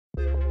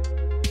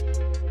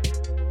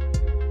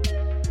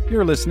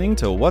You're listening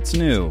to What's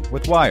New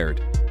with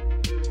Wired.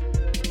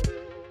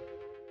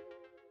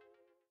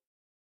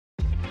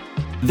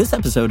 This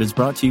episode is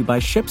brought to you by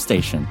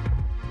ShipStation.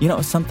 You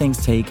know, some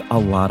things take a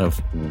lot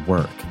of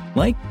work,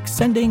 like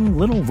sending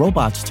little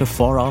robots to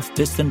far-off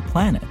distant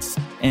planets.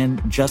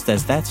 And just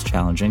as that's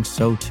challenging,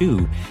 so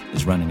too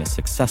is running a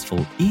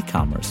successful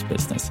e-commerce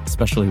business,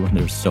 especially when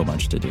there's so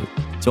much to do.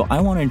 So I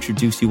want to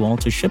introduce you all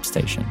to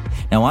ShipStation.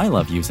 Now, I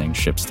love using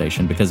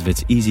ShipStation because of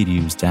its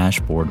easy-to-use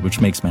dashboard,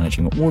 which makes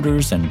managing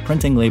orders and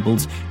printing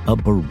labels a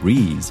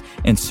breeze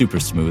and super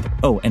smooth.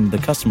 Oh, and the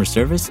customer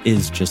service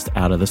is just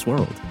out of this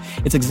world.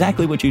 It's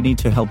exactly what you need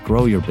to help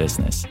grow your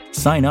business.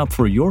 Sign up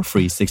for your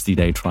free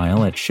 60-day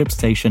trial at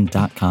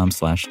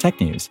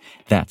shipstation.com/technews.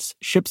 That's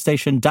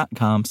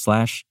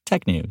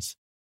shipstation.com/technews.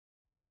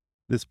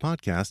 This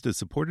podcast is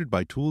supported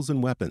by Tools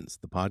and Weapons,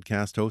 the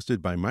podcast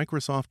hosted by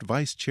Microsoft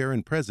Vice Chair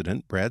and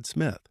President Brad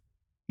Smith.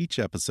 Each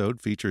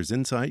episode features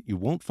insight you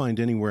won't find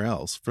anywhere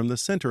else from the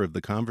center of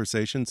the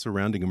conversation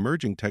surrounding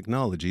emerging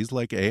technologies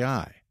like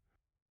AI.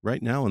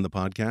 Right now on the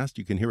podcast,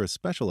 you can hear a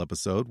special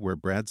episode where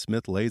Brad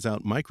Smith lays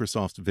out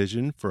Microsoft's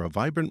vision for a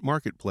vibrant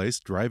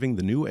marketplace driving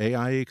the new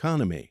AI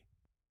economy.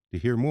 To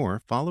hear more,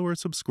 follow or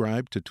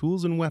subscribe to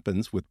Tools and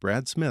Weapons with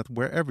Brad Smith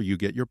wherever you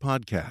get your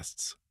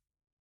podcasts.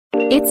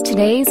 It's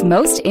today's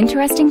most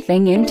interesting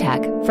thing in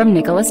tech from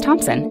Nicholas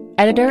Thompson,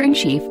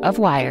 editor-in-chief of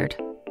Wired.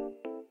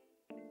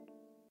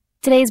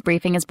 Today's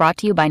briefing is brought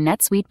to you by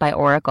NetSuite by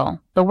Oracle,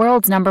 the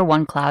world's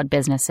 #1 cloud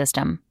business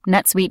system.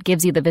 NetSuite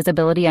gives you the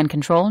visibility and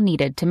control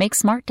needed to make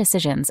smart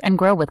decisions and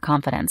grow with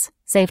confidence.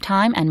 Save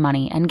time and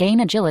money and gain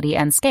agility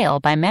and scale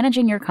by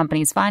managing your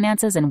company's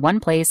finances in one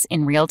place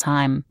in real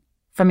time.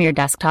 From your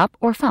desktop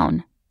or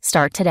phone.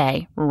 Start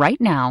today.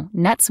 Right now,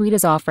 NetSuite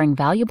is offering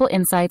valuable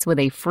insights with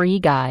a free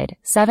guide,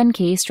 7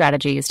 key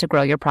strategies to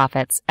grow your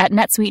profits at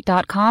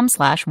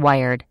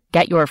netsuite.com/wired.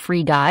 Get your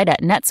free guide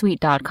at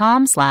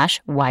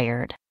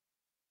netsuite.com/wired.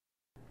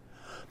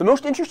 The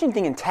most interesting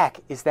thing in tech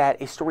is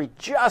that a story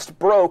just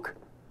broke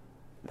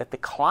that the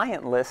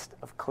client list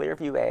of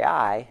Clearview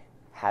AI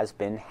has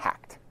been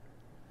hacked.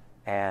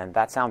 And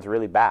that sounds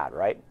really bad,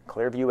 right?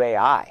 Clearview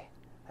AI,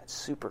 that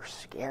super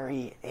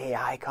scary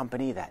AI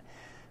company that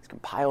has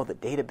compiled the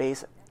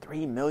database of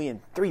 3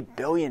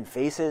 billion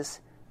faces.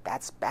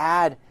 That's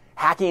bad.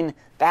 Hacking,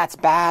 that's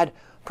bad.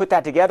 Put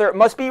that together, it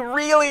must be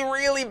really,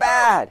 really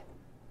bad.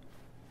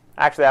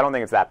 Actually, I don't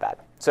think it's that bad.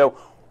 So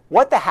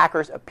what the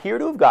hackers appear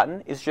to have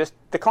gotten is just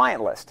the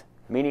client list,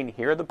 meaning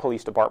here are the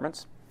police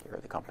departments, here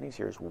are the companies,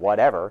 here's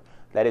whatever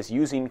that is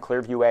using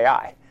Clearview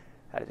AI.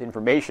 That is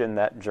information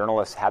that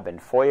journalists have been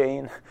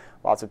FOIAing,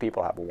 lots of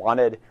people have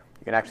wanted.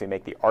 You can actually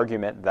make the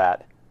argument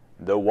that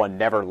though one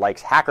never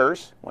likes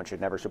hackers, one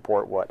should never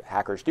support what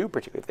hackers do,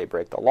 particularly if they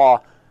break the law.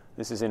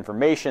 This is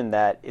information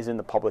that is in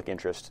the public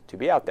interest to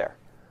be out there.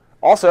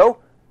 Also,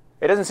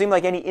 it doesn't seem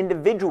like any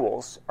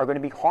individuals are going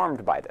to be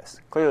harmed by this.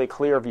 Clearly,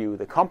 Clearview,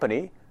 the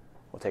company,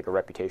 will take a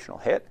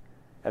reputational hit,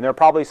 and there are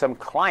probably some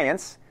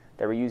clients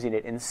that were using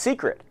it in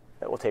secret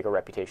that will take a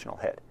reputational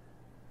hit.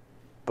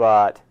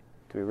 But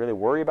do we really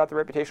worry about the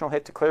reputational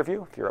hit to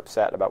Clearview if you're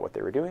upset about what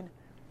they were doing?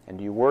 And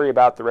do you worry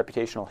about the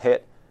reputational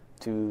hit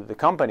to the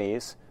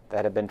companies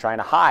that have been trying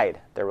to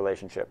hide their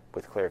relationship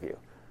with Clearview?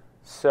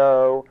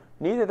 So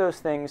neither of those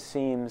things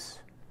seems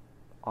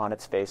on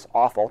its face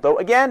awful. Though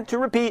again, to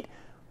repeat,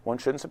 one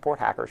shouldn't support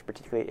hackers,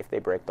 particularly if they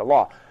break the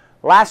law.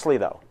 Lastly,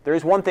 though, there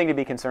is one thing to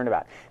be concerned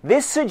about.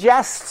 This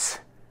suggests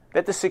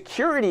that the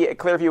security at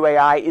Clearview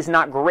AI is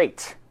not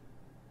great.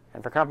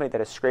 And for a company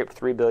that has scraped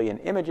 3 billion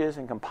images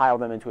and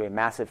compiled them into a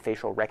massive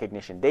facial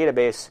recognition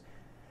database,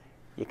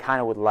 you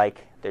kind of would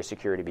like their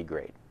security to be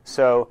great.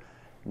 So,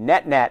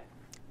 net-net,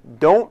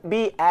 don't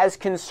be as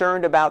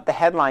concerned about the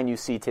headline you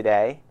see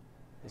today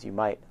as you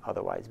might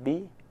otherwise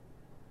be.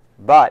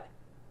 But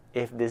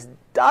if this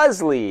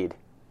does lead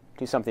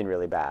to something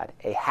really bad,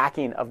 a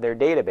hacking of their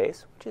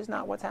database, which is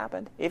not what's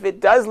happened, if it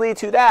does lead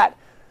to that,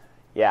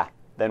 yeah,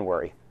 then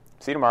worry.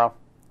 See you tomorrow.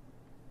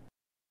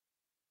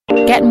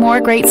 Get more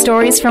great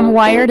stories from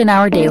Wired in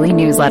our daily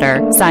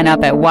newsletter. Sign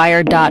up at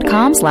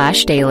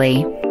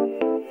wired.com/daily.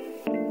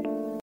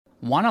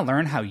 Want to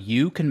learn how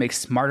you can make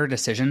smarter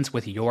decisions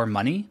with your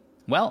money?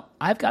 Well,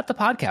 I've got the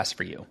podcast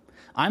for you.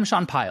 I'm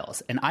Sean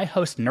Piles, and I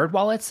host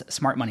NerdWallet's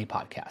Smart Money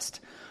Podcast.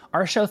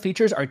 Our show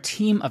features our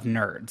team of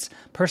nerds,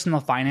 personal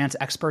finance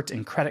experts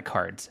in credit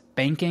cards,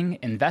 banking,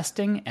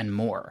 investing, and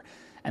more.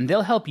 And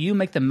they'll help you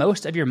make the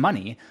most of your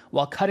money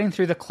while cutting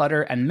through the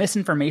clutter and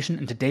misinformation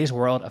in today's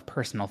world of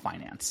personal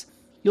finance.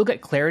 You'll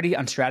get clarity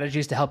on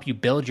strategies to help you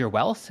build your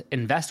wealth,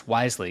 invest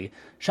wisely,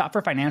 shop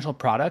for financial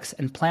products,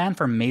 and plan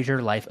for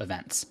major life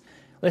events.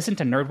 Listen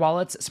to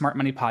NerdWallet's Smart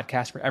Money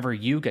Podcast wherever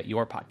you get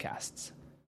your podcasts.